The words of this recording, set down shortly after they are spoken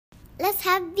Let's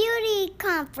have beauty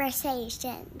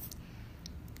conversations.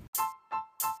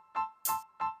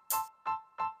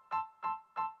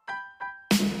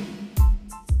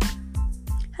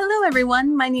 Hello,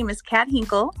 everyone. My name is Kat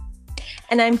Hinkle.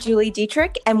 And I'm Julie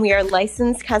Dietrich, and we are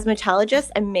licensed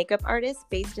cosmetologists and makeup artists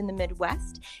based in the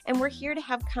Midwest, and we're here to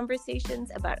have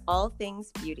conversations about all things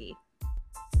beauty.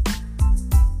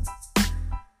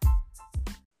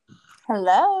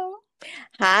 Hello.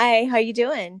 Hi, how you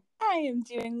doing? I am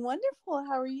doing wonderful.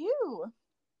 How are you?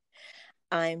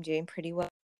 I'm doing pretty well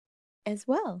as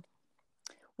well.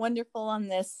 Wonderful on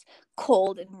this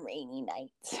cold and rainy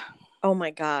night. Oh my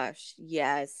gosh,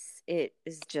 yes. It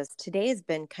is just, today has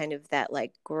been kind of that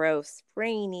like gross,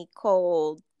 rainy,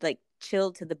 cold, like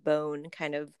chill to the bone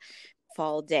kind of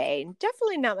fall day.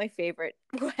 Definitely not my favorite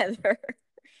weather.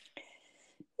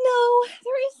 No,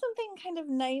 there is something kind of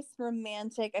nice,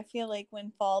 romantic. I feel like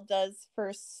when fall does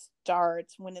first start,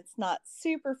 when it's not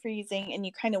super freezing and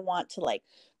you kind of want to like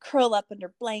curl up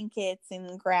under blankets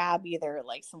and grab either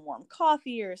like some warm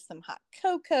coffee or some hot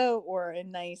cocoa or a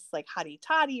nice like hottie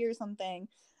toddy or something.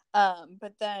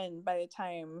 But then by the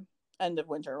time end of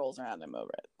winter rolls around, I'm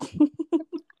over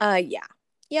Yeah.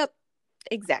 Yep.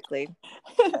 Exactly.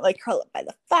 it. Like curl up by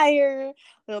the fire, a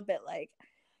little bit like,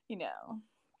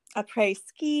 après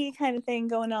ski kind of thing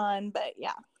going on. But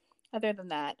yeah, other than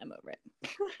that, I'm over it.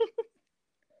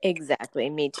 Exactly.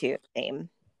 Me too. Same.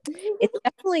 It's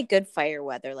definitely good fire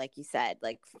weather, like you said.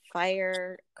 Like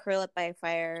fire, curl up by a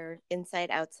fire, inside,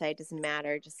 outside, doesn't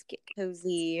matter. Just get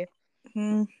cozy.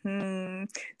 Mm-hmm.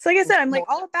 So like I said, I'm like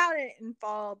all about it in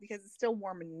fall because it's still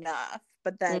warm enough.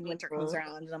 But then winter comes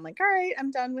around and I'm like, all right,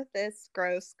 I'm done with this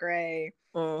gross, gray,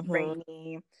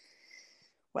 rainy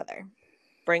weather.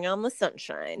 Bring on the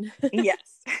sunshine.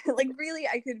 Yes. Like really,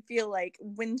 I could feel like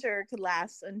winter could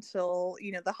last until,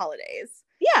 the holidays.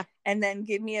 Yeah. And then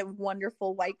give me a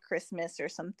wonderful white Christmas or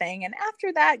something. And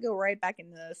after that, go right back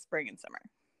into spring and summer.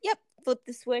 Yep. Flip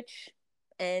the switch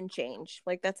and change.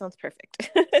 Like that sounds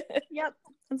perfect. Yep.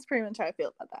 That's pretty much how I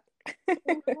feel about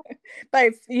that. By,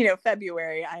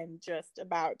 February, I'm just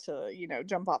about to,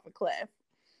 jump off a cliff.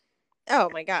 Oh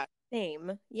my God.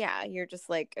 Same. Yeah. You're just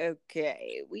like,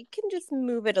 okay, we can just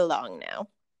move it along now.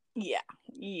 Yeah.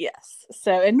 Yes.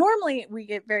 So, and normally we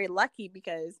get very lucky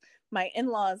because my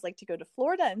in-laws like to go to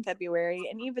Florida in February.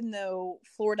 And even though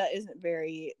Florida isn't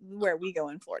where we go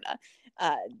in Florida,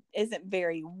 isn't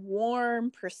very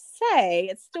warm per se,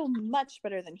 it's still much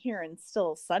better than here and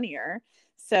still sunnier.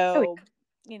 So,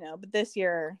 but this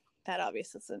year that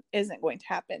obviously isn't going to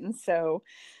happen. So,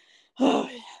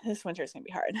 this winter is going to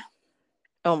be hard.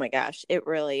 Oh my gosh. It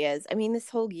really is. I mean, this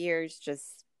whole year is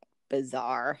just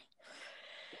bizarre.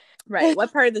 Right.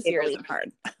 What part of this year isn't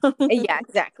hard? Yeah,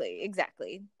 exactly.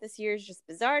 This year is just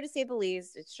bizarre to say the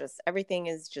least. It's just everything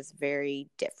is just very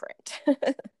different.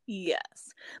 Yes.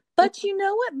 But you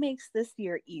know what makes this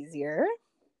year easier?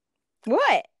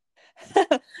 What?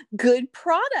 Good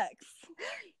products.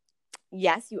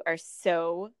 Yes, you are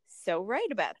so right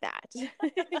about that.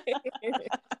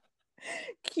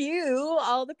 Cue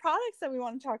all the products that we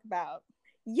want to talk about.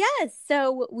 Yes,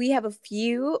 so we have a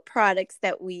few products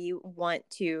that we want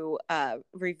to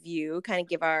review, kind of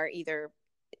give our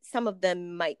some of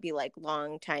them might be like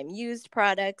long time used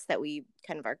products that we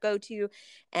kind of our go-to,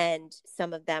 and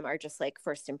some of them are just like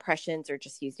first impressions or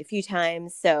just used a few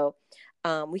times. So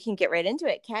we can get right into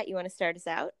it. Kat, you want to start us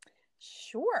out?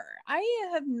 Sure. I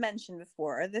have mentioned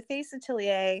before the Face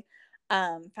Atelier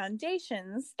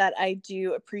foundations that I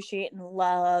do appreciate and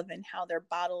love, and how their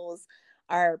bottles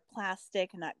are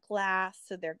plastic and not glass,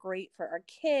 so they're great for our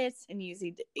kids and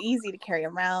easy to carry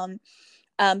around.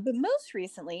 But most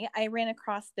recently, I ran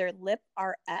across their Lip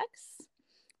RX,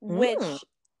 which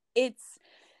it's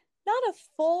not a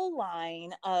full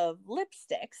line of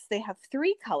lipsticks. They have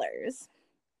 3 colors,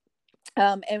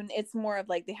 and it's more of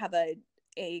like they have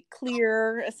a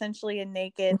clear, essentially a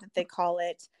naked that they call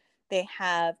it. They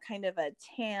have kind of a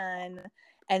tan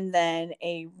and then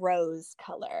a rose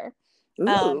color.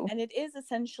 And it is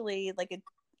essentially like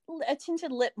a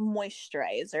tinted lip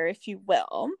moisturizer, if you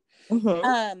will. But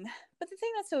the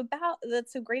thing that's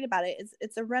so great about it is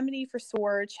it's a remedy for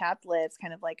sore, chapped lips,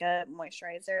 kind of like a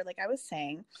moisturizer, like I was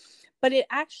saying. But it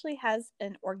actually has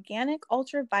an organic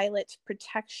ultraviolet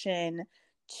protection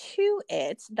to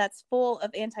it that's full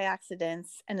of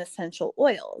antioxidants and essential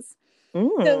oils.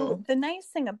 So the nice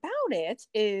thing about it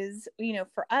is,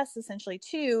 for us essentially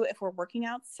too, if we're working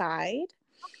outside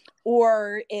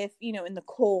or if, in the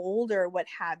cold or what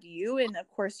have you. And of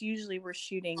course, usually we're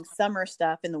shooting summer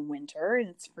stuff in the winter and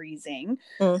it's freezing.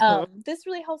 This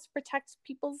really helps protect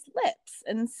people's lips.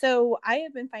 And so I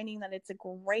have been finding that it's a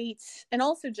great, and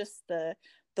also just the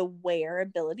the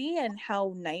wearability and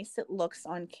how nice it looks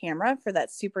on camera for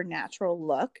that supernatural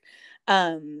look.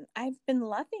 I've been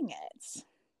loving it.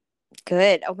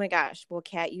 Good. Oh my gosh. Well,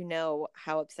 Kat, you know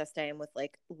how obsessed I am with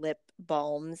like lip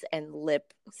balms and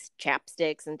lip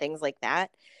chapsticks and things like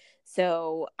that.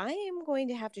 So I am going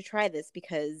to have to try this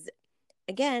because,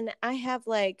 again, I have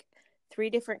like 3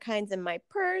 different kinds in my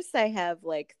purse. I have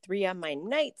like 3 on my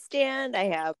nightstand. I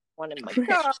have 1 in my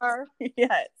car.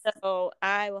 Yes. So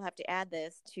I will have to add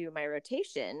this to my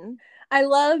rotation. I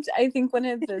think one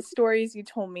of the stories you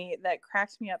told me that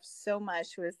cracked me up so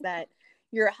much was that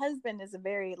your husband is a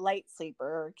very light sleeper,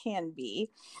 or can be,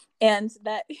 and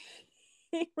that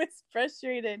he was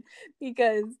frustrated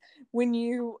because when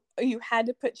you had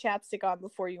to put chapstick on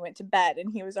before you went to bed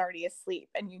and he was already asleep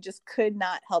and you just could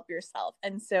not help yourself,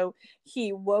 and so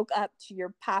he woke up to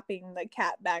your popping the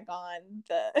cap back on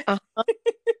the, the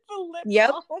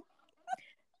lip balm.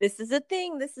 This is a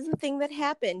thing. This is a thing that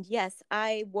happened. Yes,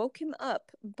 I woke him up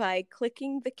by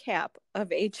clicking the cap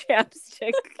of a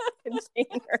chapstick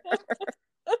container.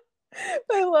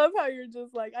 I love how you're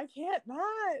just like, I can't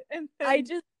not. And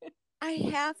then... I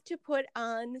have to put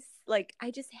on, like, I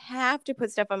just have to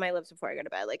put stuff on my lips before I go to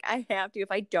bed. Like, I have to.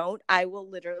 If I don't, I will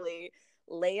literally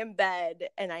lay in bed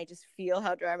and I just feel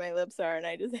how dry my lips are and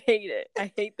I just hate it.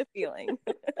 I hate the feeling.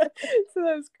 So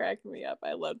that was cracking me up.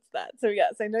 I loved that. So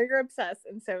yes, I know you're obsessed.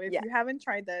 And so if you haven't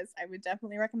tried this, I would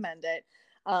definitely recommend it.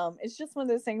 It's just one of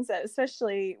those things that,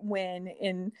 especially when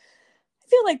I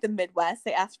feel like the Midwest,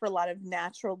 they ask for a lot of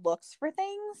natural looks for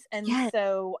things. And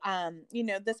so,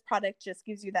 this product just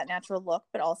gives you that natural look,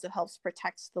 but also helps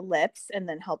protect the lips and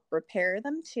then help repair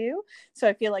them too. So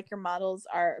I feel like your models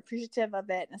are appreciative of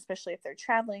it, and especially if they're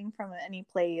traveling from any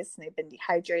place and they've been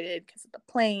dehydrated because of the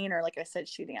plane, or like I said,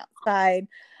 shooting outside.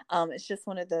 It's just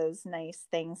one of those nice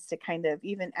things to kind of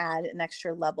even add an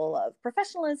extra level of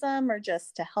professionalism or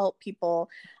just to help people.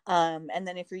 And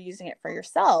then if you're using it for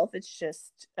yourself, it's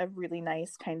just a really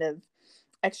nice kind of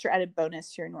extra added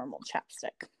bonus to your normal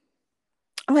chapstick.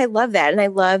 Oh, I love that. And I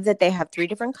love that they have 3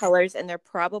 different colors and they're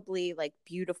probably like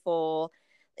beautiful.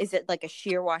 Is it like a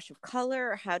sheer wash of color,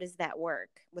 or how does that work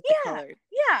with the colors?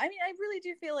 Yeah. I mean, I really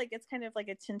do feel like it's kind of like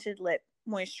a tinted lip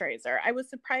moisturizer. I was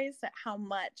surprised at how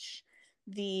much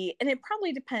and it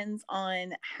probably depends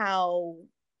on how,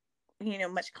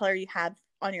 much color you have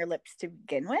on your lips to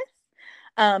begin with.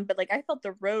 But like I felt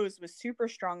the rose was super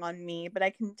strong on me, but I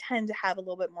can tend to have a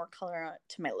little bit more color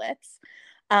to my lips.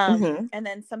 And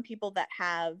then some people that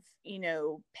have,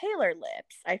 paler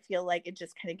lips, I feel like it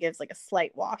just kind of gives like a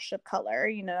slight wash of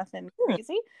color, nothing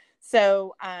crazy.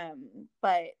 So,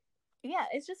 but yeah,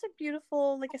 it's just a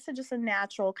beautiful, like I said, just a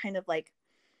natural kind of like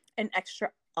an extra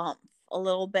a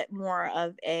little bit more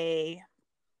of a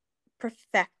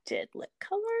perfected lip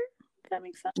color. If that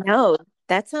makes sense. No,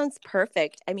 that sounds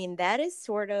perfect. I mean, that is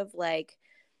sort of like,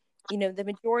 the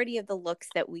majority of the looks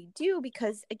that we do,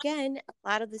 because again, a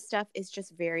lot of the stuff is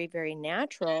just very, very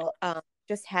natural.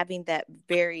 Just having that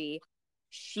very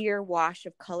sheer wash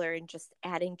of color and just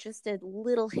adding just a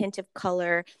little hint of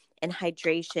color and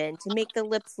hydration to make the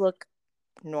lips look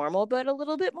normal, but a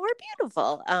little bit more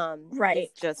beautiful. Right.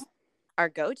 Is just our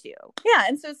go-to. Yeah,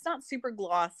 and so it's not super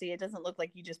glossy. It doesn't look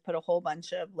like you just put a whole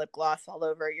bunch of lip gloss all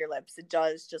over your lips. It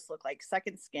does just look like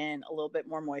second skin, a little bit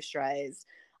more moisturized,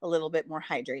 a little bit more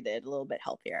hydrated, a little bit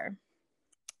healthier.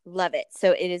 Love it.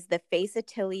 So it is the Face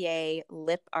Atelier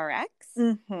Lip RX.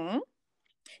 Mm-hmm.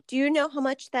 Do you know how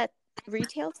much that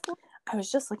retails for? I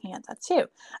was just looking at that too.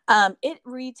 It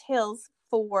retails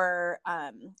for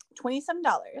 $27.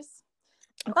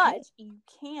 Okay. But you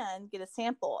can get a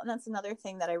sample, and that's another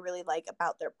thing that I really like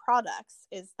about their products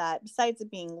is that besides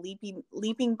it being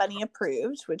Leaping Bunny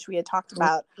approved, which we had talked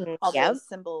about, all those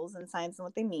symbols and signs and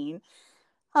what they mean,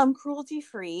 cruelty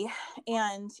free,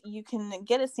 and you can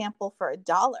get a sample for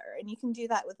 $1, and you can do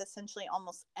that with essentially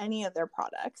almost any of their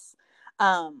products.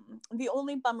 The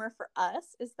only bummer for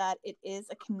us is that it is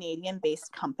a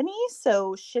Canadian-based company,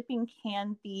 so shipping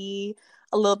can be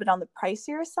a little bit on the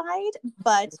pricier side.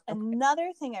 But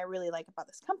another thing I really like about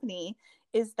this company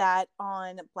is that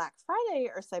on Black Friday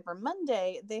or Cyber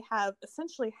Monday, they have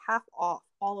essentially half off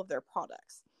all of their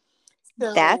products.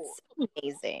 So, that's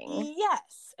amazing.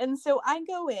 Yes. And so I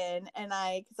go in and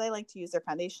because I like to use their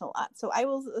foundation a lot. So I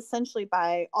will essentially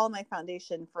buy all my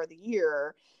foundation for the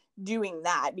year doing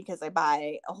that, because I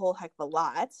buy a whole heck of a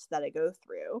lot that I go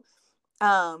through.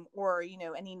 Or,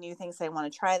 any new things I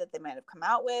want to try that they might have come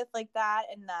out with like that.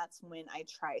 And that's when I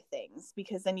try things,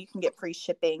 because then you can get free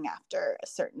shipping after a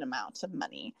certain amount of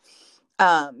money.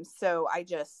 So I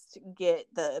just get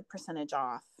the percentage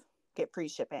off, get free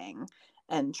shipping,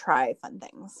 and try fun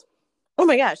things. Oh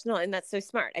my gosh, no, and that's so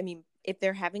smart. I mean, if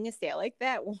they're having a sale like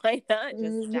that, why not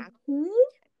just stock? Mhm.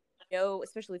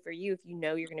 Especially for you, if you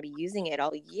know you're going to be using it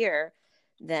all year,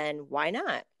 then why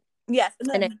not? Yes.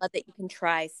 And I love that you can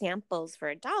try samples for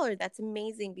 $1. That's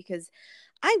amazing, because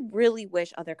I really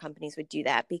wish other companies would do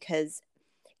that, because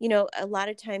a lot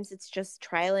of times it's just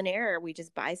trial and error. We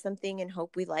just buy something and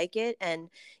hope we like it. And,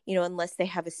 unless they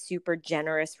have a super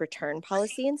generous return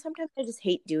policy, and sometimes I just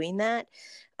hate doing that,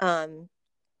 then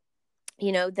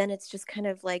it's just kind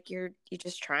of like you're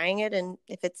just trying it. And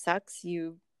if it sucks,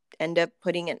 you end up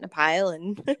putting it in a pile,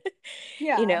 and,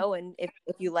 Yeah. and if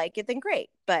you like it, then great.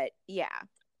 But yeah,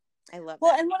 I love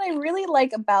Well, that. and what I really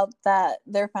like about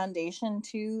their foundation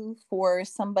too, for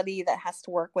somebody that has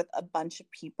to work with a bunch of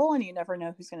people and you never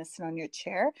know who's going to sit on your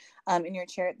chair, in your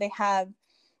chair, they have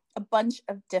a bunch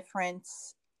of different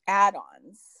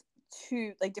add-ons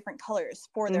to, like, different colors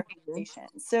for their foundation.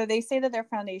 So they say that their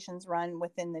foundations run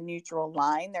within the neutral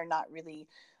line. They're not really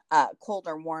cold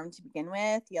or warm to begin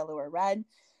with, yellow or red.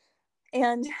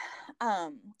 And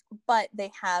but they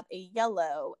have a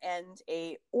yellow and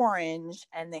a orange,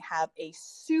 and they have a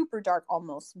super dark,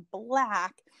 almost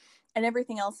black, and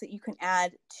everything else that you can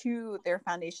add to their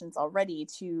foundations already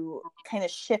to kind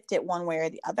of shift it one way or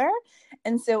the other.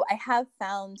 And so I have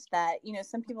found that,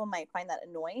 some people might find that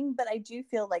annoying, but I do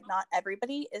feel like not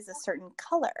everybody is a certain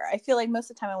color. I feel like most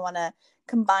of the time I want to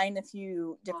combine a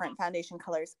few different foundation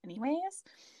colors anyways,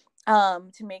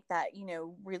 to make that,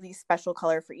 really special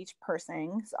color for each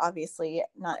person, because obviously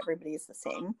not everybody is the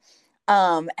same.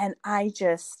 And I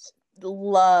just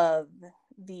love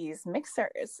these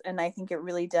mixers, and I think it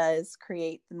really does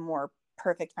create the more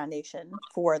perfect foundation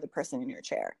for the person in your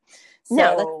chair. So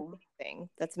No,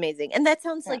 that's amazing. And that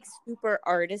sounds yeah. like super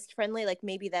artist friendly. Like,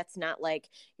 maybe that's not like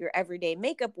your everyday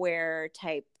makeup wear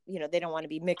type, they don't want to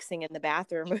be mixing in the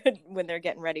bathroom when they're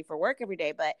getting ready for work every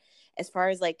day. But as far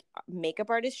as like makeup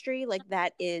artistry, like,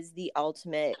 that is the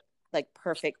ultimate, like,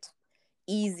 perfect,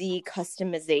 easy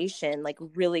customization, like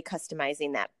really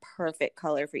customizing that perfect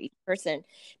color for each person.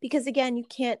 Because again, you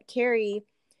can't carry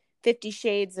 50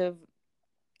 shades of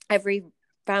every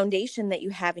foundation that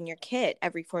you have in your kit,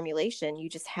 every formulation. You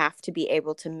just have to be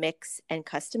able to mix and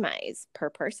customize per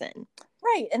person.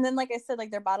 Right. And then, like I said,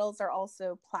 like, their bottles are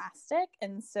also plastic.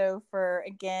 And so for,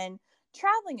 again,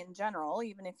 traveling in general,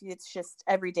 even if it's just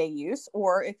everyday use,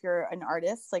 or if you're an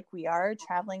artist like we are,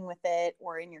 traveling with it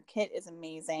or in your kit is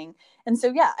amazing. And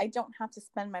so, yeah, I don't have to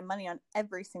spend my money on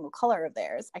every single color of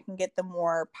theirs. I can get the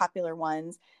more popular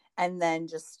ones and then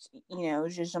just,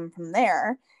 zhuzh them from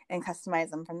there and customize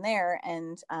them from there.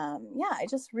 And yeah, I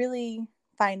just really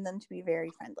find them to be very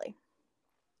friendly.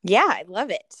 Yeah, I love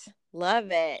it.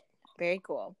 Love it. Very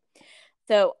cool.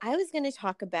 So I was going to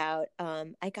talk about,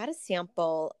 I got a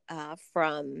sample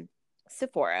from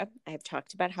Sephora. I've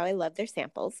talked about how I love their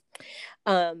samples.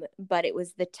 But it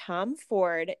was the Tom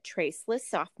Ford Traceless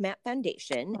Soft Matte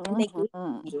Foundation.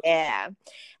 And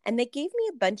and they gave me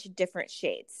a bunch of different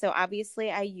shades. So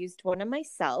obviously I used one on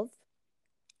myself,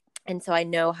 and so I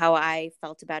know how I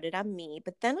felt about it on me.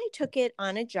 But then I took it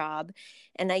on a job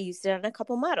and I used it on a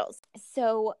couple models.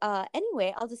 So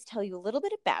anyway, I'll just tell you a little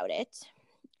bit about it.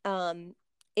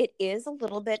 It is a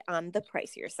little bit on the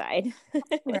pricier side.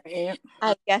 Right.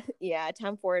 I guess, yeah,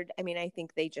 Tom Ford, I mean, I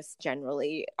think they just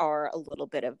generally are a little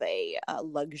bit of a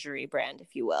luxury brand,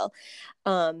 if you will.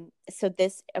 So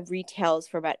this retails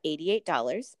for about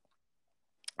 $88.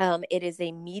 It is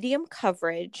a medium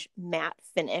coverage matte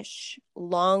finish,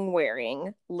 long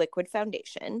wearing liquid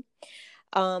foundation.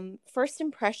 First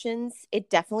impressions, it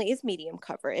definitely is medium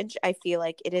coverage. I feel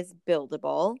like it is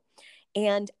buildable.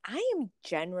 And I am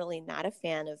generally not a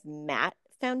fan of matte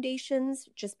foundations,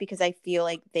 just because I feel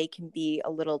like they can be a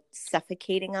little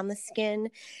suffocating on the skin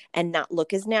and not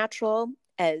look as natural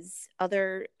as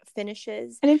other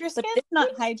finishes. And if your skin's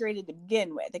not hydrated to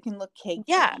begin with, it can look cakey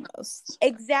almost.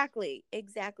 Exactly.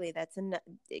 That's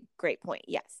a great point.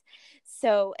 Yes.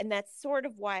 So, and that's sort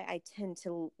of why I tend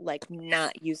to like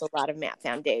not use a lot of matte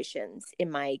foundations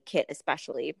in my kit,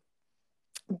 especially.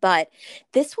 But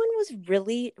this one was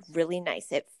really, really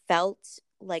nice. It felt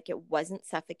like it wasn't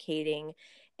suffocating.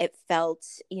 It felt,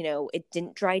 it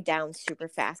didn't dry down super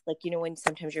fast. Like, when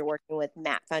sometimes you're working with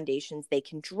matte foundations, they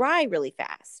can dry really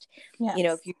fast.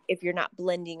 Yes. If you're not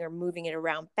blending or moving it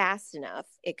around fast enough,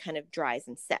 it kind of dries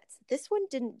and sets. This one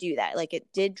didn't do that. Like,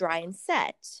 it did dry and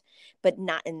set, but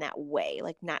not in that way,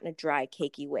 like not in a dry,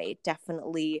 cakey way. It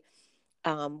definitely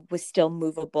was still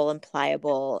movable and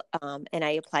pliable. And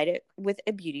I applied it with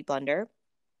a beauty blender.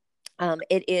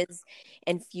 It is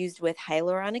infused with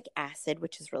hyaluronic acid,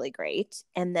 which is really great.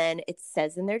 And then it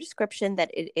says in their description that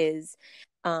it is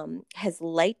has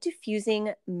light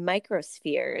diffusing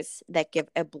microspheres that give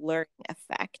a blurring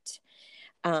effect.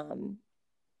 And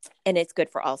it's good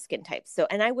for all skin types. So,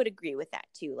 and I would agree with that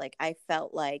too. Like, I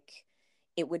felt like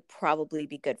it would probably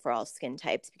be good for all skin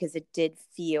types because it didn't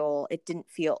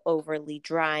feel overly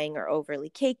drying or overly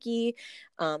cakey.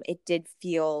 It did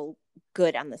feel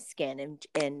good on the skin,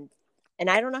 and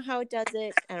I don't know how it does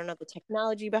it. I don't know the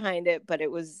technology behind it, but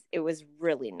it was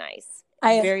really nice.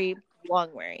 Very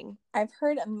long wearing. I've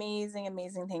heard amazing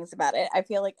things about it. I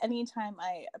feel like anytime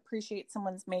I appreciate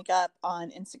someone's makeup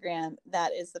on Instagram,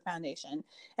 that is the foundation.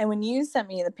 And when you sent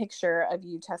me the picture of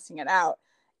you testing it out,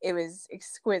 it was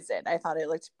exquisite. I thought it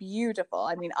looked beautiful.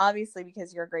 I mean, obviously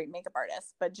because you're a great makeup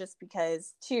artist, but just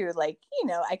because too, like, you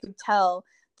know, I could tell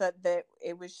that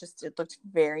it looked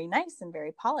very nice and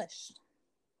very polished.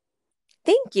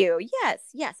 Thank you.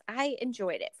 Yes, I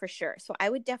enjoyed it for sure. So I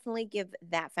would definitely give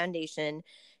that foundation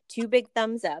 2 big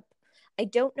thumbs up. I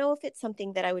don't know if it's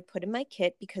something that I would put in my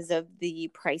kit because of the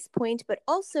price point, but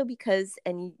also because,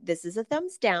 and this is a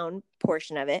thumbs down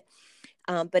portion of it,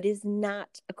 but is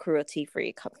not a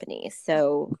cruelty-free company.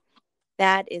 So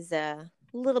that is a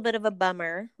little bit of a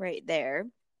bummer right there.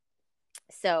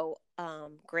 So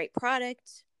great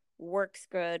product, works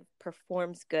good,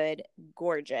 performs good,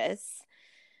 gorgeous.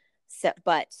 So,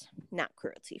 but not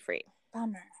cruelty-free.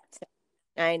 Bummer. So,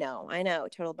 I know,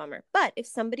 total bummer. But if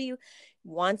somebody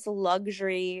wants a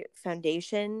luxury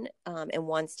foundation and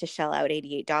wants to shell out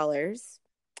 $88,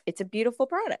 it's a beautiful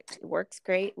product. It works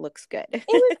great, looks good. It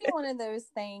would be one of those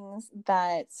things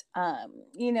that,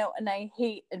 you know, and I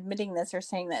hate admitting this or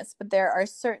saying this, but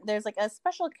there's like a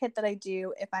special kit that I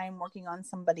do if I'm working on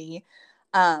somebody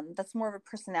that's more of a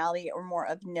personality or more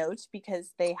of note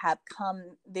because they've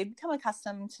become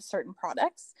accustomed to certain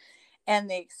products and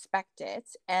they expect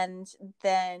it. And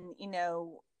then, you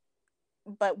know,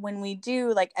 but when we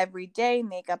do like everyday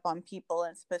makeup on people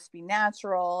and it's supposed to be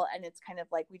natural and it's kind of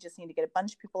like we just need to get a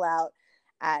bunch of people out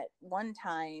at one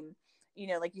time, you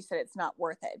know, like you said, it's not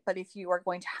worth it. But if you are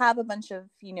going to have a bunch of,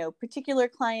 you know, particular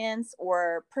clients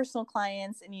or personal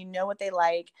clients and you know what they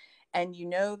like and you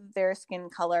know their skin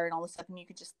color and all this stuff and you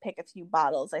could just pick a few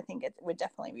bottles, I think it would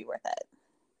definitely be worth it.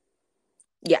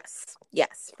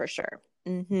 Yes, for sure.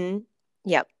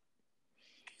 Yep.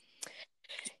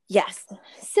 Yes.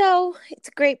 So it's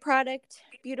a great product,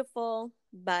 beautiful,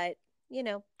 but you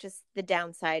know, just the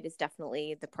downside is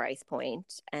definitely the price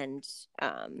point and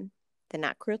the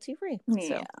not cruelty free.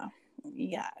 Yeah.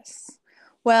 Yes.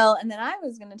 Well, and then I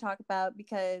was going to talk about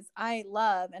because I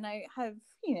love, and I have,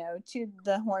 you know, chewed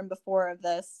the horn before of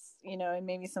this, you know, and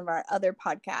maybe some of our other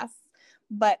podcasts,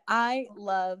 but I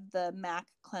love the MAC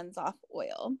Cleanse Off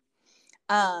Oil.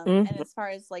 And as far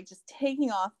as like just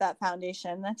taking off that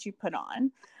foundation that you put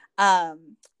on,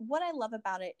 what I love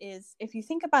about it is if you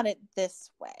think about it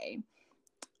this way,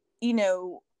 you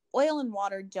know, oil and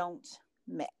water don't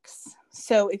mix.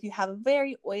 So if you have a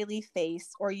very oily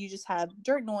face or you just have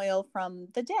dirt and oil from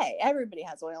the day, everybody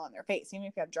has oil on their face, even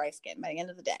if you have dry skin by the end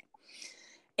of the day.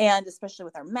 And especially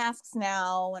with our masks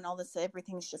now and all this,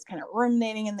 everything's just kind of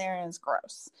ruminating in there and it's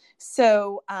gross.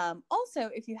 So also,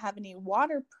 if you have any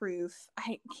waterproof,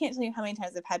 I can't tell you how many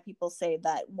times I've had people say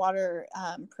that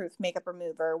waterproof makeup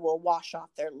remover will wash off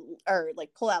or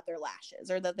like pull out their lashes,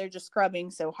 or that they're just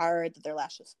scrubbing so hard that their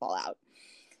lashes fall out.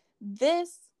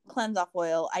 This Cleanse Off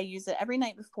Oil, I use it every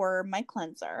night before my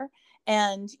cleanser.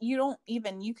 And you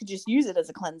could just use it as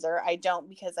a cleanser. I don't,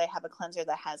 because I have a cleanser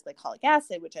that has glycolic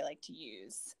acid, which I like to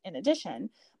use in addition.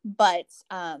 But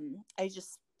I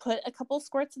just put a couple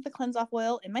squirts of the Cleanse Off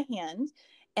Oil in my hand,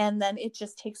 and then it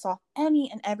just takes off any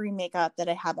and every makeup that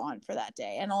I have on for that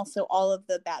day. And also all of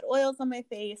the bad oils on my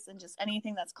face and just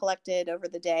anything that's collected over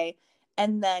the day,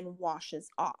 and then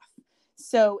washes off.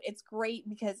 So it's great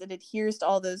because it adheres to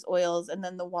all those oils, and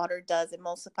then the water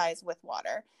emulsifies with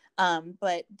water.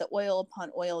 But the oil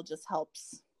upon oil just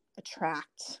helps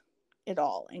attract it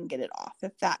all and get it off,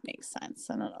 if that makes sense.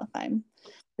 I don't know if I'm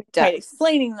quite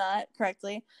explaining that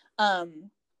correctly.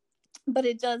 But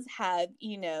it does have,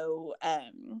 you know,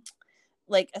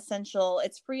 like essential,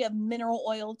 it's free of mineral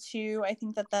oil too. I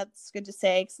think that's good to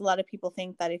say, because a lot of people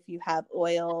think that if you have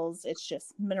oils, it's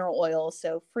just mineral oil.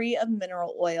 So free of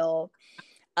mineral oil.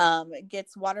 It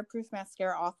gets waterproof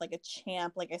mascara off like a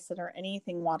champ, like I said, or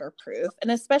anything waterproof.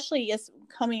 And especially is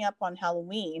coming up on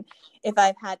Halloween, if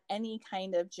I've had any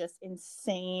kind of just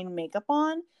insane makeup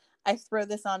on, I throw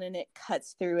this on and it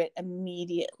cuts through it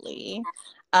immediately.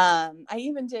 I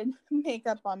even did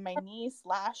makeup on my niece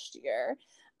last year.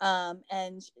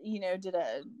 and did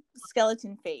a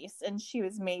skeleton face, and she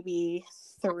was maybe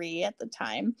 3 at the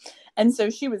time, and so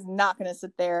she was not going to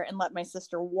sit there and let my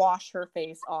sister wash her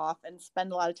face off and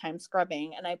spend a lot of time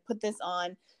scrubbing. And I put this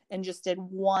on and just did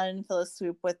one fill of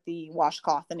swoop with the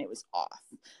washcloth, and it was off.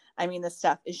 I mean, the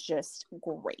stuff is just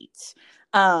great.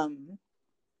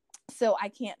 So I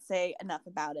can't say enough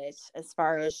about it as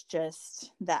far as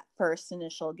just that first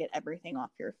initial get everything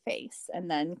off your face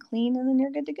and then clean, and then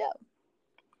you're good to go.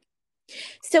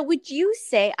 So would you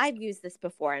say, I've used this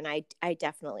before and I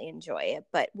definitely enjoy it,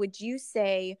 but would you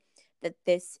say that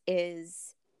this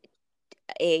is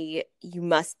you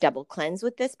must double cleanse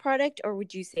with this product, or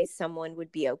would you say someone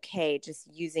would be okay just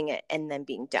using it and then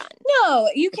being done? No,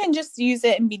 you can just use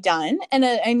it and be done. And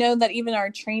I know that even our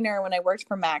trainer, when I worked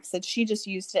for Max, said she just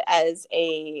used it as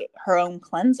her own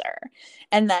cleanser,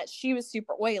 and that she was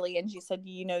super oily. And she said,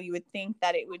 you would think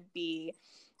that it would be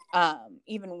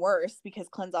even worse because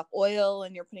cleanse off oil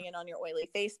and you're putting it on your oily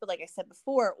face. But like I said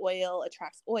before, oil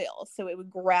attracts oil. So it would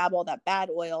grab all that bad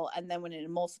oil, and then when it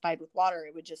emulsified with water,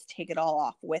 it would just take it all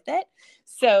off with it.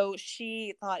 So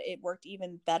she thought it worked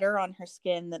even better on her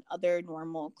skin than other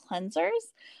normal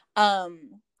cleansers.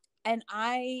 And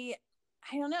I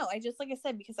don't know. I just, like I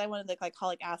said, because I wanted the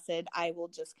glycolic acid, I will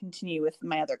just continue with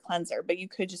my other cleanser, but you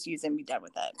could just use it and be done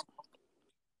with it.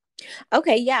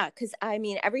 Okay, yeah, because I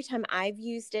mean, every time I've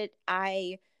used it,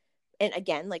 and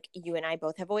again, like you and I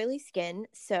both have oily skin,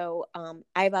 so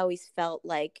I've always felt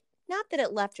like, not that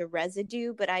it left a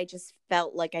residue, but I just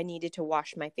felt like I needed to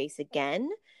wash my face again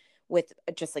with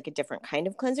just like a different kind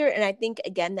of cleanser. And I think,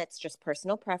 again, that's just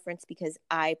personal preference, because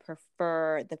I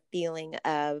prefer the feeling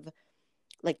of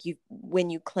like when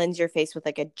you cleanse your face with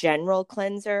like a general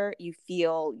cleanser,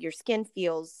 your skin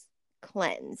feels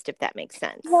cleansed, if that makes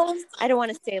sense. Well, I don't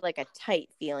want to say like a tight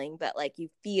feeling, but like you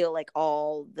feel like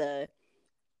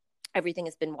everything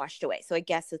has been washed away. So I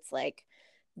guess it's like,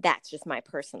 that's just my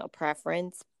personal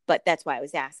preference, but that's why I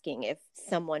was asking if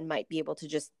someone might be able to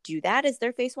just do that as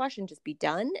their face wash and just be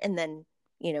done and then,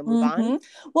 move on.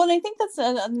 Well, and I think that's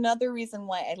another reason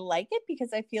why I like it,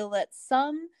 because I feel that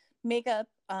some makeup,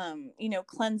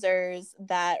 cleansers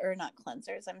that, or not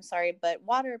cleansers, I'm sorry, but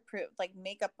waterproof, like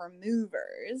makeup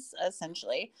removers,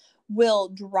 essentially, will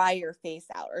dry your face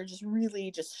out or just really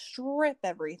just strip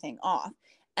everything off.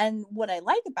 And what I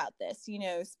like about this,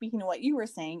 speaking of what you were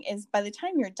saying, is by the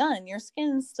time you're done, your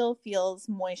skin still feels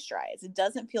moisturized. It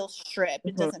doesn't feel stripped.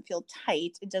 It doesn't feel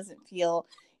tight. It doesn't feel,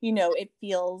 it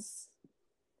feels,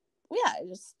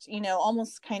 just,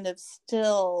 almost kind of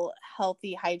still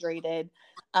healthy, hydrated.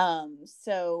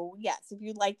 So yes, if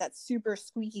you like that super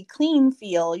squeaky clean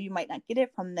feel, you might not get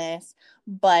it from this,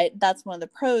 but that's one of the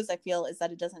pros, I feel, is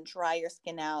that it doesn't dry your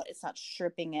skin out. It's not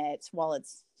stripping it while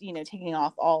it's, taking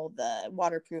off all the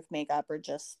waterproof makeup or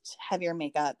just heavier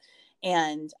makeup.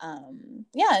 And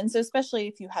and so especially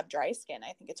if you have dry skin,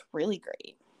 I think it's really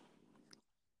great.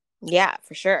 Yeah,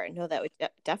 for sure. No, that would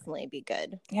definitely be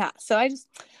good. Yeah. So I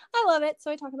love it.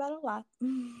 So I talk about it a lot.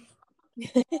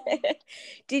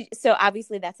 So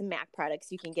obviously that's a MAC product,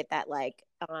 so you can get that like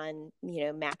on,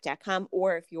 MAC.com,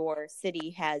 or if your city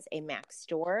has a MAC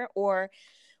store, or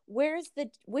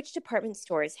which department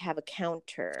stores have a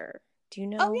counter? Do you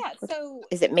know? Oh, yeah. So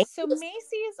is it Macy's? So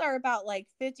Macy's are about like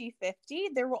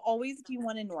 50-50. There will always be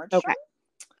one in Nordstrom. Okay.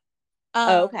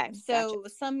 Okay. So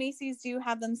some Macy's do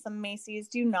have them, some Macy's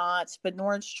do not, but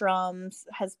Nordstrom's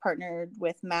has partnered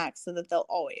with MAC so that they'll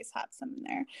always have some in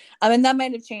there. And that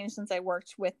might have changed since I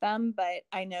worked with them, but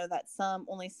I know that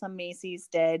only some Macy's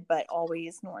did, but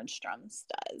always Nordstrom's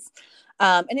does.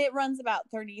 And it runs about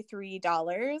 $33.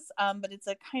 But it's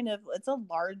a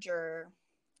larger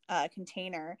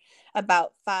container,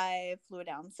 about 5 fluid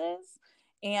ounces.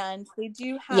 And they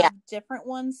do have different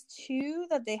ones too,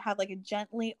 that they have like a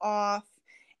gently off.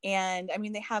 And I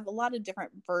mean, they have a lot of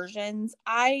different versions.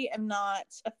 I am not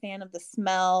a fan of the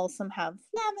smell. Some have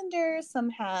lavender, some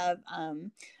have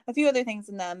a few other things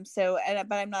in them. So,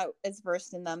 but I'm not as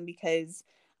versed in them because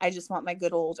I just want my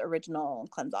good old original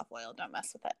cleanse off oil. Don't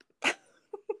mess with it.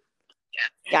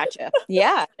 Gotcha.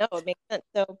 Yeah, no, it makes sense.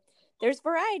 So there's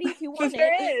variety if you want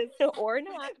there is. Or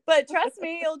not. But trust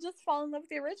me, you'll just fall in love with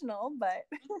the original. But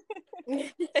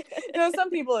some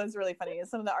people, it was really funny.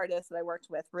 Some of the artists that I worked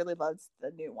with really loved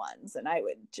the new ones, and I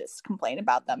would just complain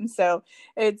about them. So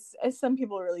some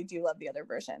people really do love the other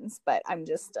versions, but I'm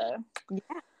just I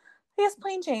guess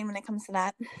plain Jane when it comes to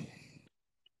that.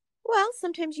 Well,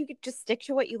 sometimes you could just stick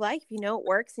to what you like. If it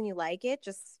works and you like it,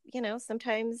 just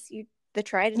sometimes the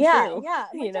tried and true. Yeah,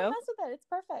 don't mess with it. It's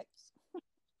perfect.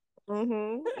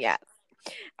 Yeah.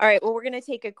 All right. Well, we're going to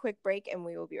take a quick break and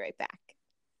we will be right back.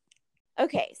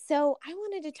 Okay, so I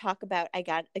wanted to talk about, I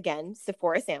got, again,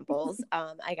 Sephora samples.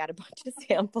 I got a bunch of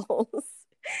samples.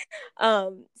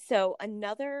 So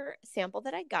another sample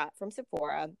that I got from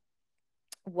Sephora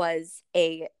was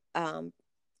the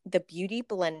Beauty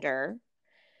Blender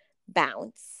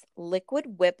Bounce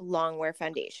Liquid Whip Longwear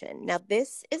Foundation. Now,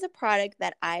 this is a product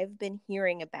that I've been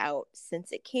hearing about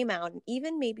since it came out, and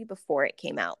even maybe before it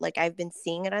came out. Like, I've been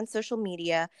seeing it on social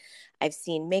media. I've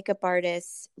seen makeup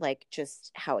artists, like,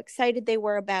 just how excited they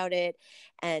were about it.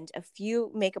 And a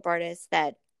few makeup artists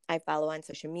that I follow on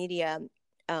social media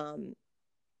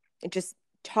just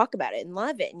talk about it and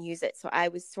love it and use it. So I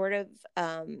was sort of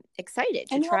excited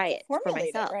to And try help to it for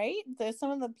formulate myself. it, right? There's some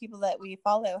of the people that we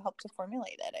follow help to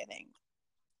formulate it, I think.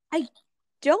 I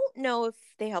don't know if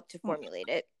they helped to formulate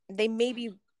it. They maybe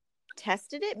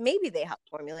tested it. Maybe they helped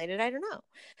formulate it. I don't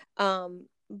know.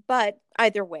 But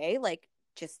either way, like,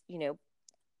 just,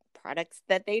 products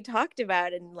that they talked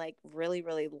about and like really,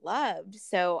 really loved.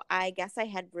 So I guess I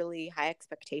had really high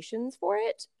expectations for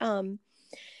it.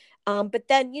 But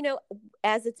then,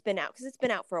 as it's been out, because it's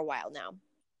been out for a while now.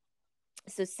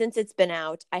 So since it's been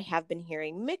out, I have been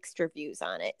hearing mixed reviews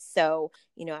on it. So,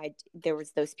 there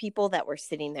was those people that were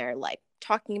sitting there like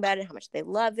talking about it, how much they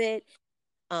love it.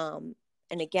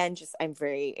 And again, just I'm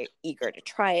very eager to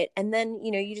try it. And then,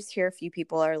 you just hear a few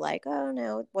people are like, oh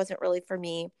no, it wasn't really for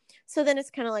me. So then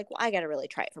it's kind of like, well, I got to really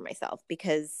try it for myself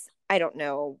because I don't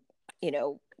know,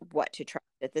 what to try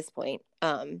at this point.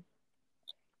 So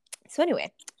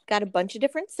anyway, got a bunch of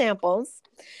different samples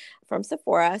from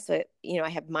Sephora. So, I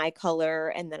have my color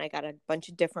and then I got a bunch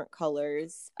of different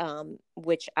colors, so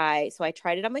I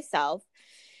tried it on myself.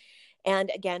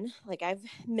 And again, like I've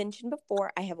mentioned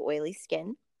before, I have oily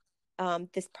skin.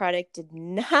 This product did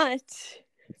not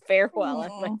fare well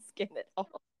on my skin at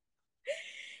all.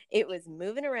 It was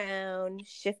moving around,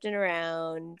 shifting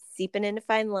around, seeping into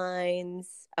fine lines.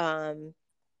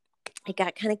 It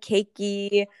got kind of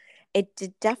cakey.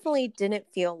 It definitely didn't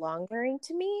feel long wearing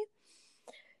to me.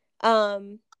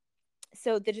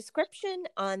 So the description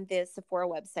on the Sephora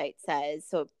website says,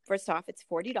 so first off, it's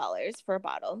 $40 for a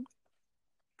bottle.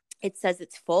 It says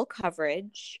it's full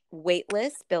coverage,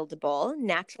 weightless, buildable,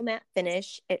 natural matte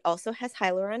finish. It also has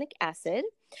hyaluronic acid,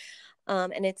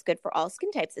 and it's good for all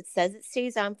skin types. It says it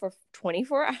stays on for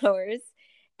 24 hours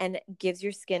and gives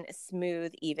your skin a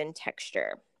smooth, even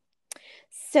texture.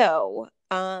 So,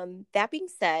 that being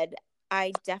said,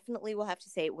 I definitely will have to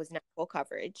say it was not full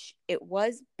coverage. It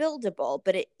was buildable,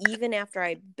 but even after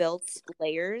I built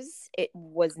layers, it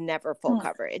was never full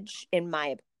coverage, in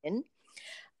my opinion.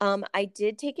 I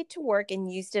did take it to work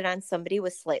and used it on somebody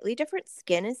with slightly different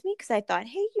skin as me because I thought,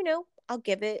 hey, I'll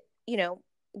give it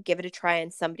a try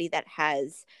on somebody that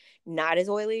has not as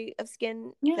oily of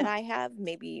skin that I have.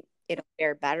 Maybe it'll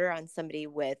fare better on somebody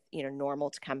with,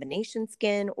 normal to combination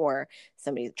skin or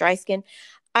somebody with dry skin.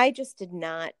 I just did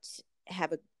not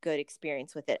have a good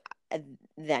experience with it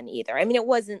then either. I mean, it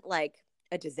wasn't like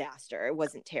a disaster. It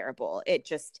wasn't terrible.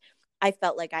 I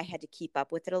felt like I had to keep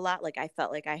up with it a lot. Like I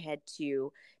felt like I had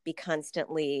to be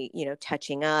constantly,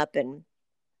 touching up and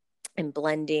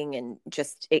blending, and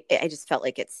I just felt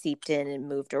like it seeped in and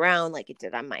moved around like it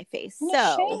did on my face.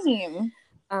 Shame.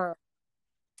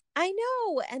 I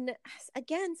know. And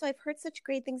again, so I've heard such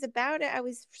great things about it. I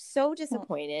was so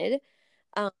disappointed.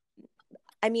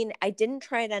 I mean, I didn't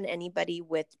try it on anybody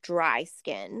with dry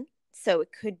skin. So it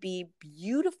could be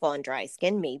beautiful on dry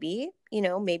skin. Maybe,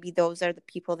 maybe those are the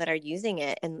people that are using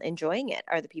it and enjoying it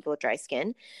are the people with dry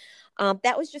skin.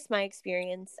 That was just my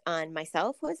experience on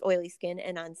myself who has oily skin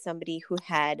and on somebody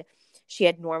she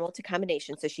had normal to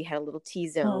combination. So she had a little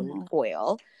T-zone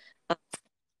oil.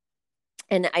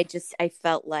 And I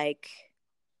felt like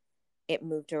it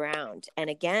moved around. And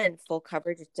again, full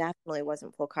coverage definitely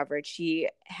wasn't full coverage. She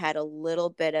had a little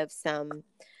bit of some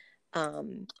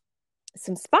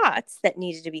spots that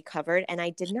needed to be covered. And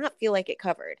I did not feel like it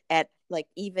covered at like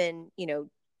even,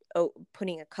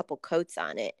 putting a couple coats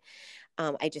on it.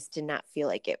 I just did not feel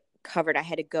like it covered. I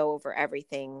had to go over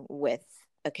everything with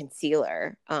a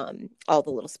concealer, all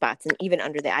the little spots and even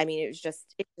under that. I mean,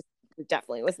 it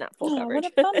definitely was not full coverage.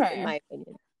 What a bummer. In my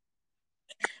opinion.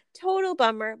 Total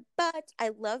bummer, but I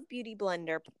love Beauty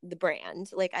Blender, the brand.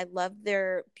 Like I love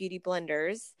their beauty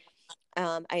blenders.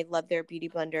 I love their Beauty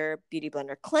Blender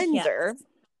cleanser,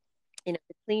 to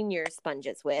clean your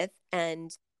sponges with.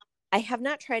 And I have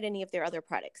not tried any of their other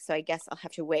products, so I guess I'll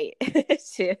have to wait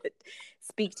to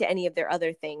speak to any of their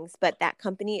other things. But that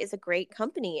company is a great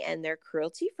company, and they're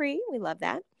cruelty-free. We love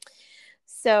that.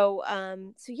 So,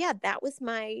 yeah, that was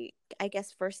my, I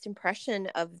guess, first impression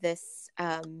of this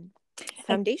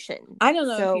foundation. I don't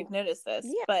know if you've noticed this,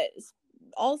 but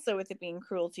also with it being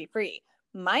cruelty free.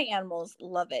 My animals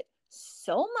love it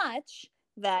so much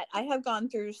that I have gone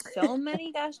through so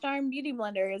many gosh darn beauty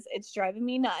blenders. It's driving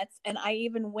me nuts. And I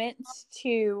even went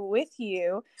to, with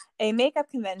you, a makeup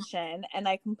convention, and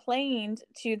I complained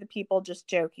to the people just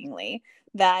jokingly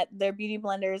that their beauty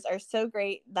blenders are so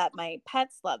great that my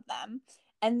pets love them.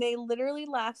 And they literally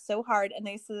laughed so hard, and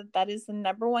they said that that is the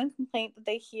number one complaint that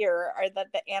they hear, are that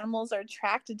the animals are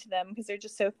attracted to them because they're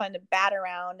just so fun to bat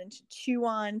around and to chew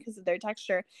on because of their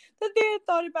texture, that they had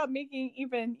thought about making,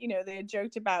 even, you know, they had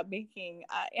joked about making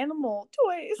animal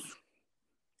toys.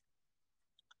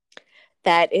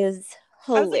 That is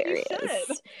hilarious. I was like, you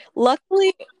should.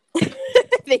 Luckily,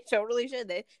 they totally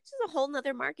should. It's just a whole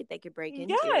nother market they could break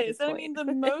into. Yes, I mean, the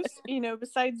most, you know,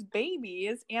 besides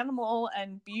babies, animal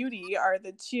and beauty are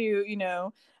the two, you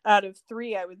know, out of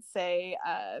three, I would say,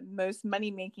 most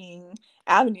money-making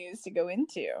avenues to go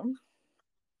into.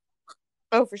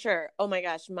 Oh, for sure. Oh my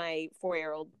gosh, my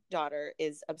 4-year-old daughter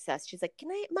is obsessed. She's like,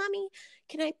 Mommy,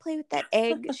 can I play with that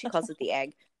egg? She calls it the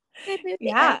egg. Can I play with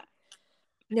the egg?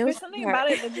 No, there's something about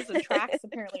it that just attracts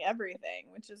apparently everything,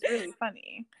 which is really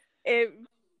funny.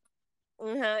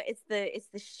 It's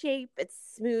the shape. It's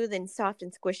smooth and soft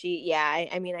and squishy. Yeah,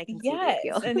 I mean, I can see the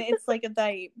appeal. And it's like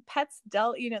the pets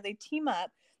you know, they team up.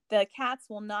 The cats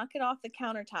will knock it off the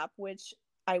countertop, which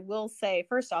I will say,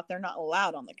 first off, they're not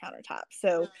allowed on the countertop.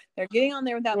 So they're getting on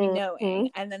there without me knowing.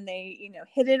 And then they, you know,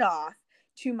 hit it off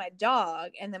to my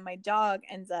dog. And then my dog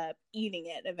ends up eating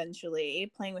it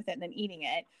eventually, playing with it and then eating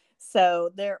it. So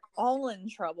they're all in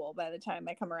trouble by the time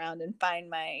I come around and find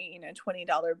my, you know,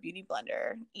 $20 beauty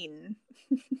blender eaten.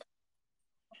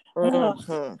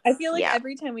 I feel like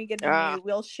every time we get the new,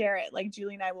 we'll share it. Like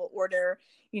Julie and I will order,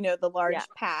 you know, the large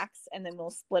packs, and then we'll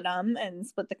split them and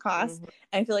split the cost.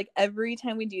 And I feel like every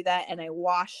time we do that and I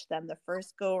wash them the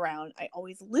first go around, I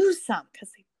always lose some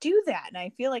because they do that. And I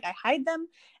feel like I hide them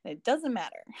and it doesn't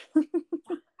matter.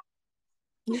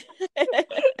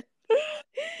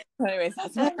 Anyways,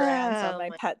 that's my rant on my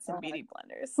pets and beauty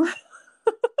blenders.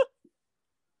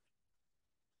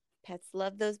 Pets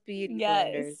love those beauty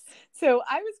blenders. So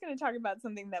I was going to talk about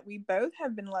something that we both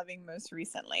have been loving most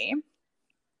recently.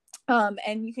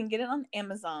 And you can get it on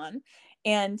Amazon.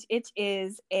 And it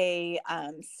is a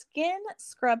skin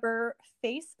scrubber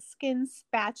face skin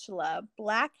spatula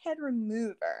blackhead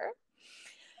remover.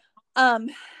 And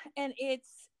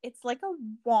it's like a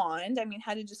wand. I mean,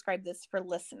 how to describe this for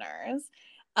listeners?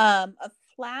 A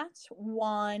flat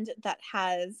wand that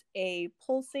has a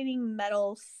pulsating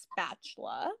metal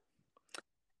spatula.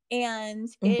 And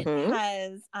it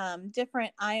has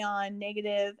different ion,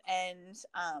 negative, and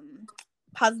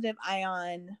positive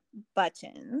ion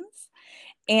buttons.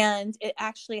 And it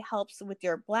actually helps with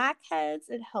your blackheads.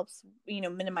 It helps, you know,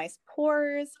 minimize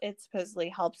pores. It supposedly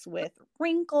helps with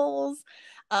wrinkles.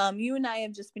 You and I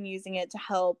have just been using it to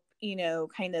help, you know,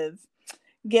 kind of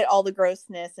get all the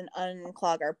grossness and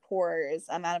unclog our pores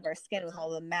out of our skin with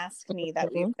all the maskne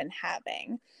that we've been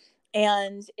having.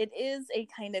 And it is a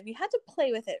kind of, you had to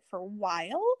play with it for a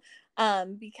while,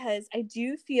 because I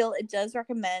do feel it does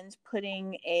recommend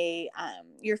putting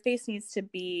your face needs to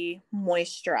be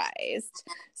moisturized.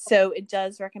 So it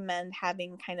does recommend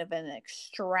having kind of an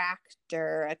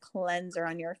extractor, a cleanser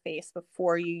on your face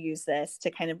before you use this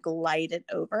to kind of glide it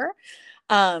over.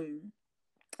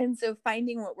 And so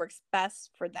finding what works best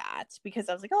for that, because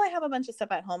I was like, oh, I have a bunch of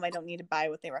stuff at home. I don't need to buy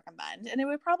what they recommend. And it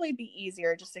would probably be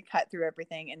easier just to cut through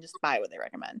everything and just buy what they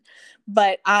recommend.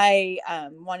 But I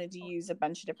wanted to use a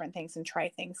bunch of different things and try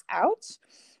things out.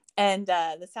 And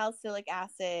the salicylic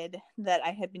acid that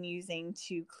I had been using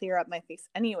to clear up my face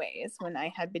anyways, when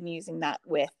I had been using that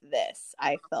with this,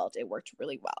 I felt it worked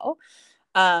really well.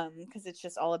 Because it's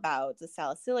just all about, the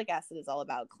salicylic acid is all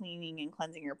about cleaning and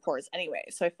cleansing your pores anyway.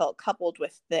 So I felt coupled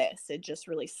with this, it just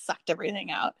really sucked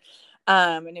everything out.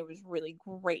 And it was really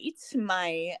great.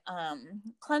 My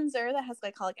cleanser that has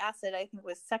glycolic acid, I think,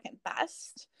 was second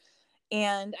best.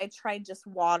 And I tried just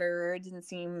water, it didn't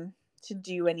seem to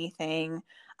do anything.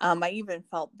 I even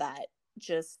felt that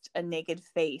just a naked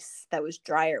face that was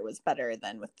drier was better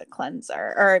than with the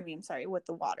cleanser, or with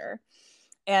the water.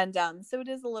 And so it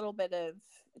is a little bit of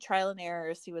trial and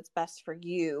error, see what's best for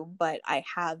you, but I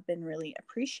have been really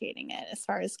appreciating it as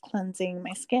far as cleansing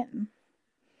my skin.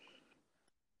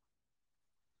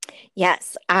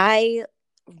 Yes, I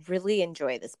really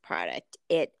enjoy this product.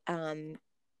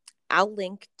 I'll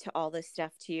link to all this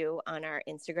stuff to you on our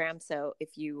Instagram. So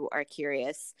if you are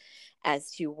curious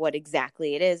as to what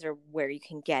exactly it is or where you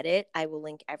can get it, I will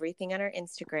link everything on our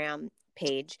Instagram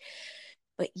page.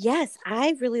 But yes,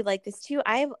 I really like this too.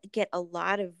 I get a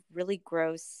lot of really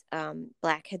gross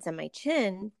blackheads on my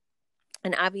chin.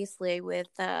 And obviously with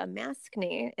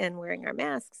maskne and wearing our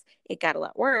masks, it got a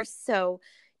lot worse. So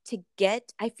I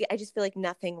just feel like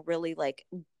nothing really like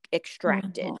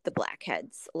extracted the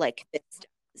blackheads like this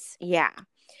does. Yeah.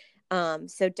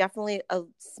 So definitely a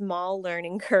small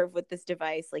learning curve with this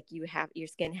device. Like your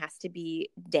skin has to be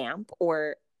damp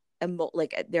or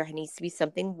there needs to be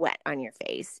something wet on your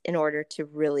face in order to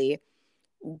really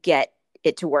get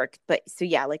it to work. But so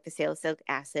yeah, like the salicylic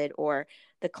acid or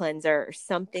the cleanser or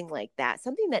something like that,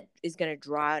 something that is going to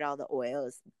draw out all the oil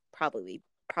is probably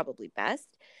best.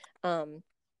 And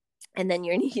then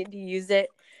you need to use it.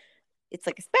 It's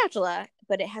like a spatula,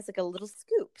 but it has like a little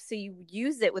scoop. So you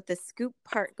use it with the scoop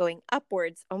part going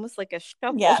upwards, almost like a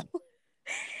shovel. Yeah.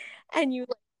 And you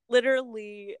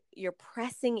literally, you're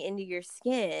pressing into your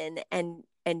skin. And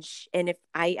if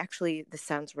I actually, this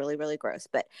sounds really, really gross,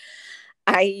 but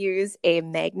I use a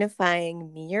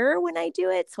magnifying mirror when I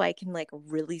do it so I can like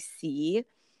really see.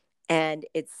 And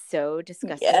it's so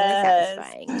disgustingly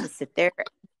satisfying to sit there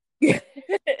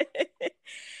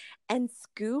and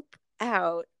scoop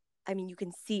out. I mean, you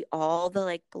can see all the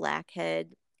like blackhead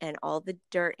and all the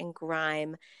dirt and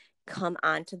grime come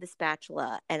onto the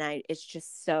spatula. And it's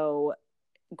just so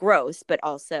gross, but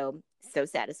also so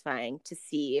satisfying to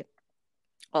see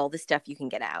all the stuff you can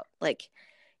get out. Like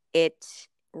it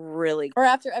really, or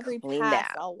after every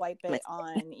pass, out. I'll wipe it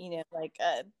on, like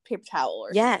a paper towel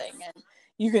or something. And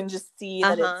you can just see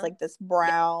that it's like this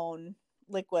brown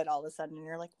liquid all of a sudden. And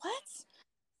you're like, what?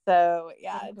 So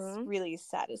yeah, it's really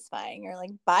satisfying. You're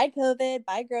like, bye COVID,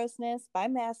 bye grossness, bye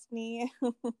maskne.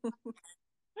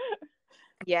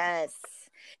 Yes.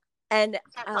 And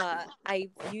I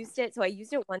used it. So I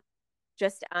used it once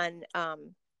just on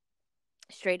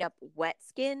straight up wet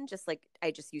skin, just like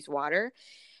I just used water.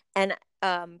 And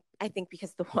I think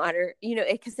because the water,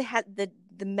 because it had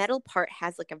the metal part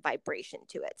has like a vibration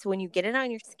to it. So when you get it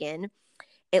on your skin,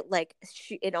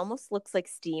 it almost looks like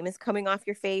steam is coming off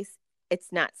your face.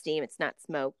 It's not steam. It's not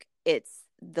smoke. It's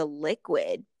the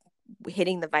liquid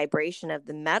hitting the vibration of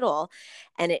the metal,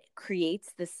 and it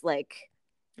creates this like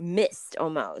mist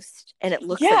almost, and it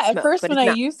looks like smoke. At first but when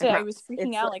I used it, I was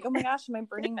freaking out like, oh my gosh, am I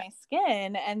burning my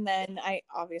skin? And then I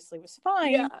obviously was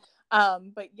fine. Yeah.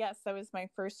 But yes, that was my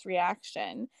first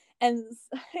reaction. And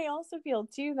I also feel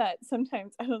too that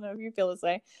sometimes, I don't know if you feel this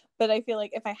way, but I feel like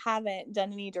if I haven't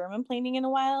done any dermaplaning in a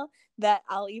while, that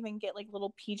I'll even get like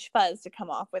little peach fuzz to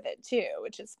come off with it too,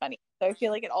 which is funny. So I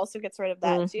feel like it also gets rid of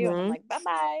that too. And I'm like,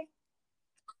 bye-bye.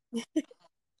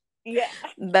 Yeah.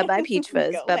 Bye-bye peach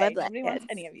fuzz. Bye-bye blackheads. Nobody wants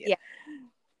any of you. Yeah.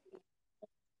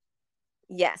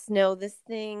 Yes. No, this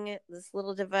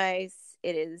little device,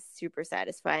 it is super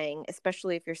satisfying,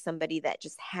 especially if you're somebody that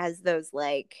just has those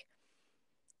like,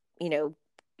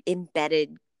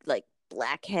 embedded like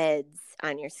blackheads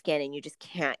on your skin and you just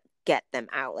can't get them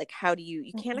out. Like how do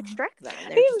you can't extract them?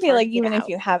 I even feel like even if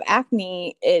you have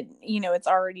acne, it it's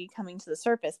already coming to the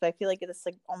surface, but I feel like this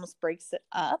like almost breaks it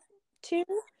up too.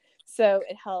 So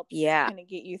it helps kind of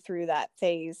get you through that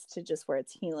phase to just where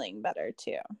it's healing better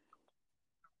too.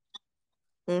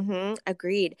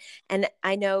 Agreed. And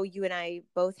I know you and I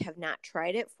both have not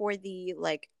tried it for the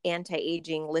like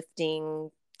anti-aging, lifting,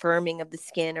 firming of the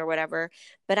skin or whatever,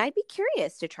 but I'd be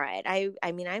curious to try it. I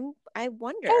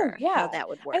wonder how that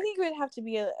would work. I think it would have to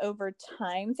be over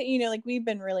time. So, like we've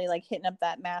been really like hitting up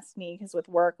that maskne because with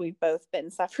work we've both been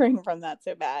suffering from that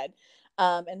so bad.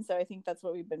 And so I think that's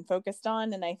what we've been focused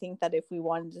on. And I think that if we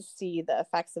wanted to see the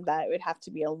effects of that, it would have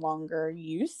to be a longer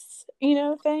use,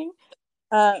 thing.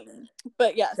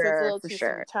 But yeah, so it's a little too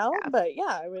soon to tell. Yeah. But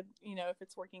yeah, I would, if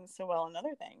it's working so well on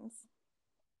other things.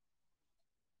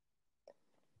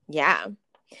 Yeah.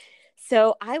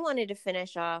 So I wanted to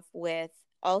finish off with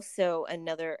also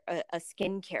another a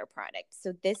skincare product.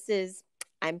 So this is,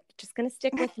 I'm just going to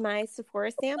stick with my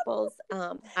Sephora samples.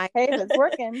 Hey, it's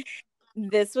working.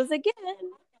 This was again.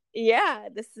 Yeah,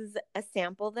 this is a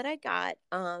sample that I got.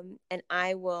 And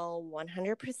I will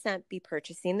 100% be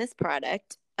purchasing this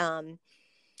product.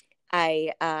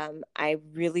 I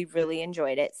really, really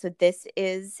enjoyed it. So this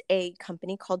is a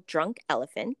company called Drunk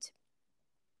Elephant.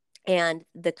 And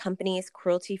the company is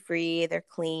cruelty free. They're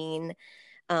clean.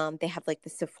 They have like the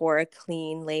Sephora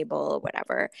clean label or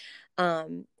whatever.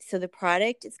 So the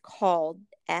product is called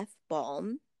F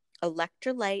Balm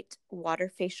Electrolyte Water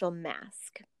Facial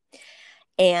Mask.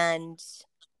 And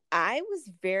I was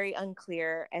very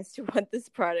unclear as to what this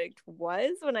product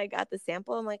was when I got the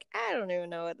sample. I'm like, I don't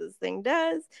even know what this thing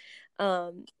does.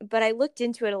 But I looked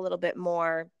into it a little bit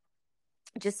more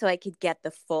just so I could get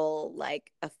the full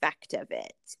like effect of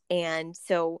it. And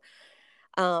so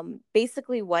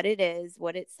basically what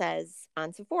it says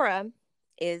on Sephora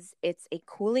is it's a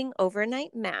cooling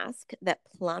overnight mask that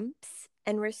plumps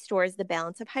and restores the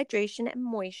balance of hydration and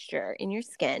moisture in your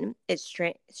skin. It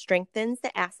strengthens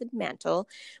the acid mantle,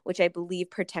 which I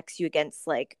believe protects you against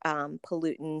like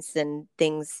pollutants and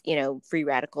things, free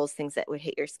radicals, things that would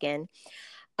hit your skin.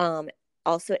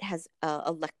 Also, it has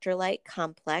electrolyte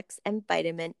complex and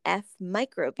vitamin F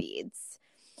microbeads.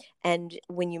 And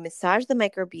when you massage the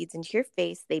microbeads into your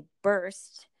face, they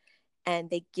burst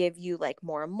and they give you like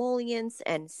more emollients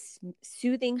and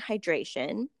soothing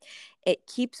hydration. It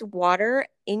keeps water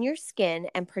in your skin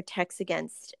and protects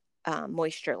against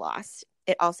moisture loss.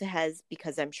 It also has,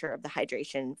 because I'm sure of the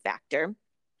hydration factor,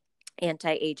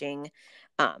 anti-aging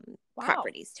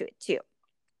properties to it too.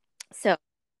 So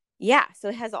yeah, so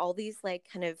it has all these like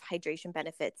kind of hydration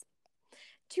benefits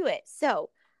to it. So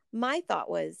my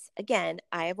thought was, again,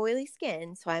 I have oily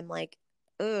skin, so I'm like,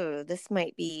 oh,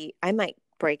 I might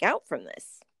break out from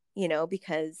this,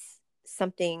 because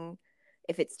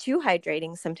if it's too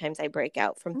hydrating, sometimes I break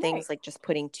out from things like just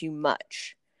putting too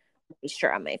much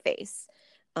moisture on my face,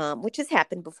 which has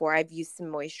happened before. I've used some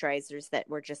moisturizers that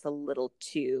were just a little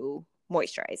too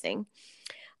moisturizing.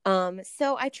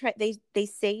 So I tried, they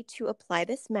say to apply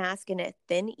this mask in a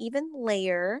thin, even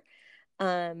layer,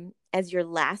 as your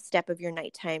last step of your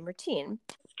nighttime routine.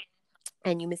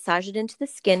 And you massage it into the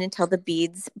skin until the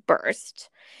beads burst.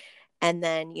 And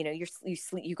then,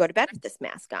 you go to bed with this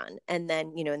mask on. And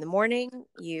then, in the morning,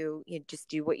 you just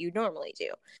do what you normally do.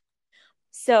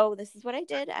 So this is what I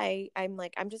did. I'm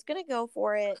like, I'm just going to go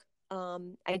for it.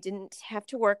 I didn't have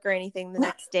to work or anything the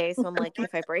next day. So I'm like,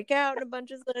 if I break out in a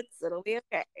bunch of zits, it'll be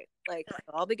okay. Like,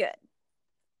 I'll be good.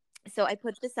 So I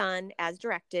put this on as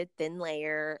directed, thin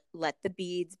layer, let the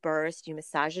beads burst, you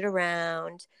massage it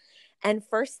around. And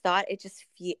first thought, it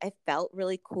felt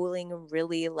really cooling and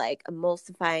really like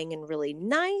emulsifying and really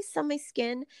nice on my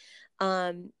skin.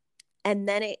 And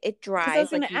then it dries. I was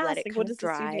going like to you ask, let it like, kind what of does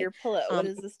dry. this do to your pillow? What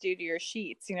does this do to your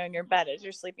sheets, in your bed as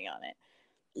you're sleeping on it?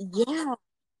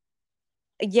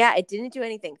 Yeah, it didn't do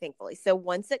anything, thankfully. So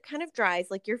once it kind of dries,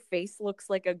 like your face looks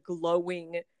like it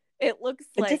looks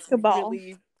like disco ball.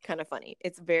 Really kind of funny.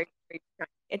 It's very, very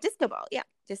a disco ball. Yeah,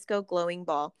 disco glowing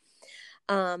ball.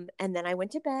 And then I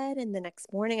went to bed, and the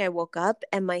next morning I woke up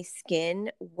and my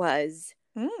skin was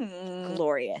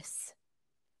glorious.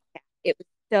 It was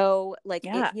so like,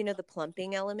 the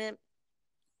plumping element.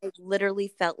 It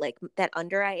literally felt like that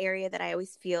under eye area that I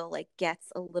always feel like gets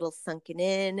a little sunken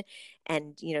in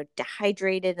and,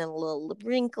 dehydrated and a little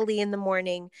wrinkly in the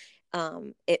morning.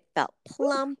 It felt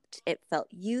plumped. It felt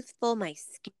youthful. My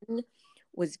skin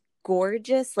was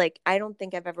gorgeous. Like, I don't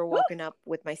think I've ever woken up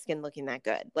with my skin looking that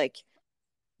good. Like,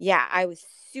 yeah, I was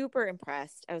super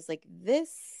impressed. I was like,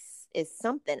 this is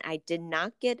something. I did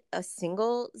not get a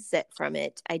single zit from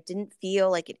it. I didn't feel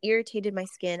like it irritated my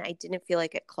skin. I didn't feel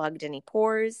like it clogged any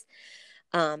pores.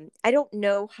 I don't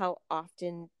know how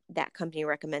often that company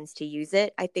recommends to use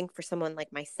it. I think for someone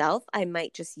like myself, I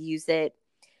might just use it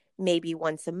maybe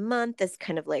once a month as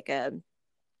kind of like a,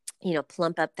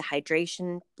 plump up the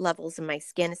hydration levels in my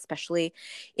skin, especially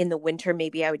in the winter.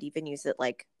 Maybe I would even use it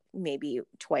like maybe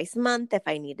twice a month if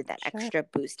I needed that extra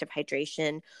boost of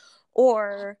hydration.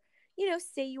 Or,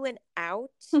 say you went out.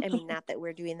 I mean, not that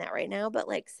we're doing that right now, but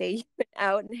like say you went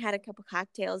out and had a couple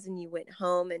cocktails and you went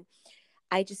home, and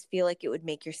I just feel like it would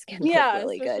make your skin look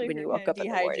really good when you woke up in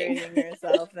the morning. Dehydrating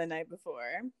yourself the night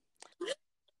before.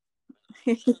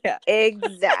 Yeah,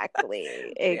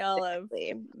 exactly. We all have,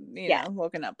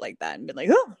 woken up like that and been like,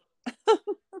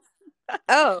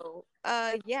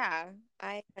 yeah.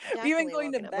 I even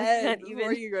going to bed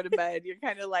before you go to bed, you're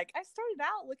kind of like, I started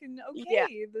out looking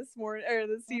okay this morning or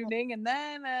this evening, and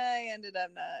then I ended up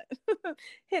not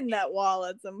hitting that wall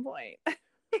at some point.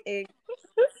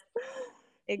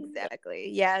 Exactly.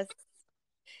 Yes.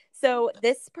 So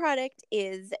this product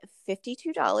is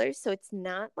 $52. So it's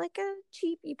not like a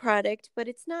cheapy product, but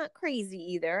it's not crazy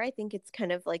either. I think it's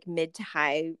kind of like mid to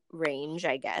high range,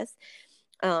 I guess,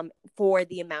 for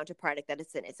the amount of product that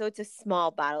is in it. So it's a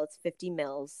small bottle. It's 50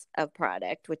 mils of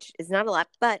product, which is not a lot.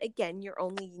 But again, you're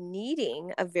only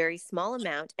needing a very small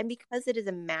amount. And because it is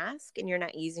a mask and you're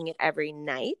not using it every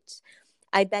night,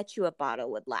 I bet you a bottle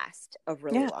would last a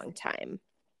really long time.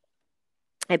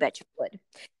 I bet you would.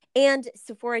 And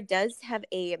Sephora does have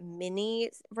a mini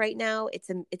right now. It's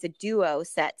a duo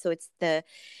set. So it's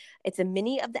a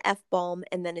mini of the F Balm,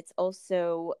 and then it's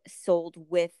also sold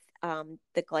with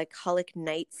the glycolic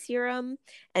night serum.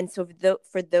 And so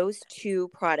for those two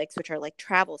products, which are like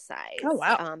travel size,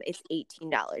 it's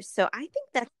 $18. So I think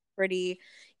that's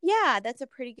that's a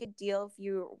pretty good deal if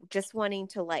you're just wanting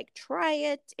to like try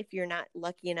it, if you're not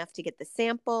lucky enough to get the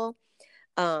sample.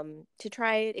 to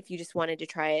try it if you just wanted to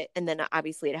try it. And then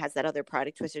obviously it has that other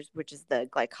product, which is the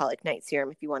glycolic night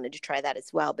serum if you wanted to try that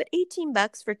as well. But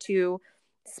 $18 for two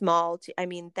small, I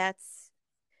mean, that's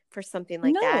for something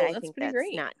like that. I think that's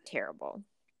great. Not terrible.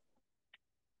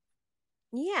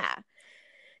 Yeah.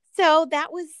 So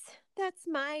that's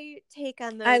my take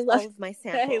on all of my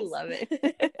samples. I love it.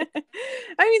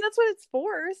 I mean, that's what it's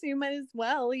for. So you might as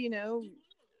well,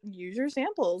 use your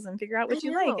samples and figure out what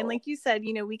you like. And like you said,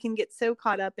 we can get so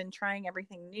caught up in trying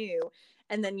everything new,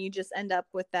 and then you just end up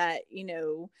with that,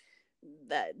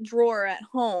 that drawer at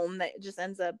home that just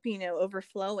ends up,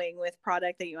 overflowing with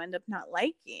product that you end up not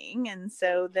liking. And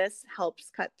so this helps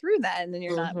cut through that, and then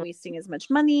you're not wasting as much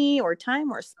money or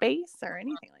time or space or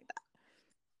anything like that.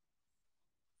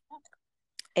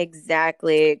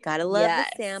 Exactly. Gotta love the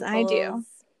samples. I do.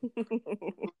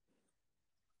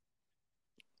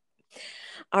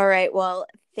 All right. Well,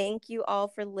 thank you all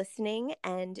for listening,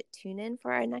 and tune in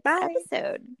for our next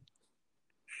episode.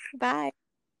 Bye.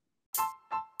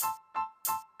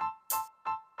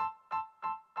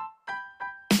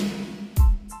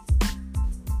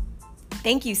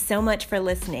 Thank you so much for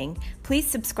listening. Please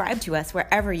subscribe to us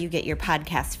wherever you get your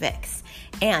podcast fix.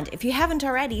 And if you haven't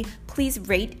already, please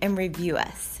rate and review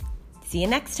us. See you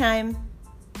next time.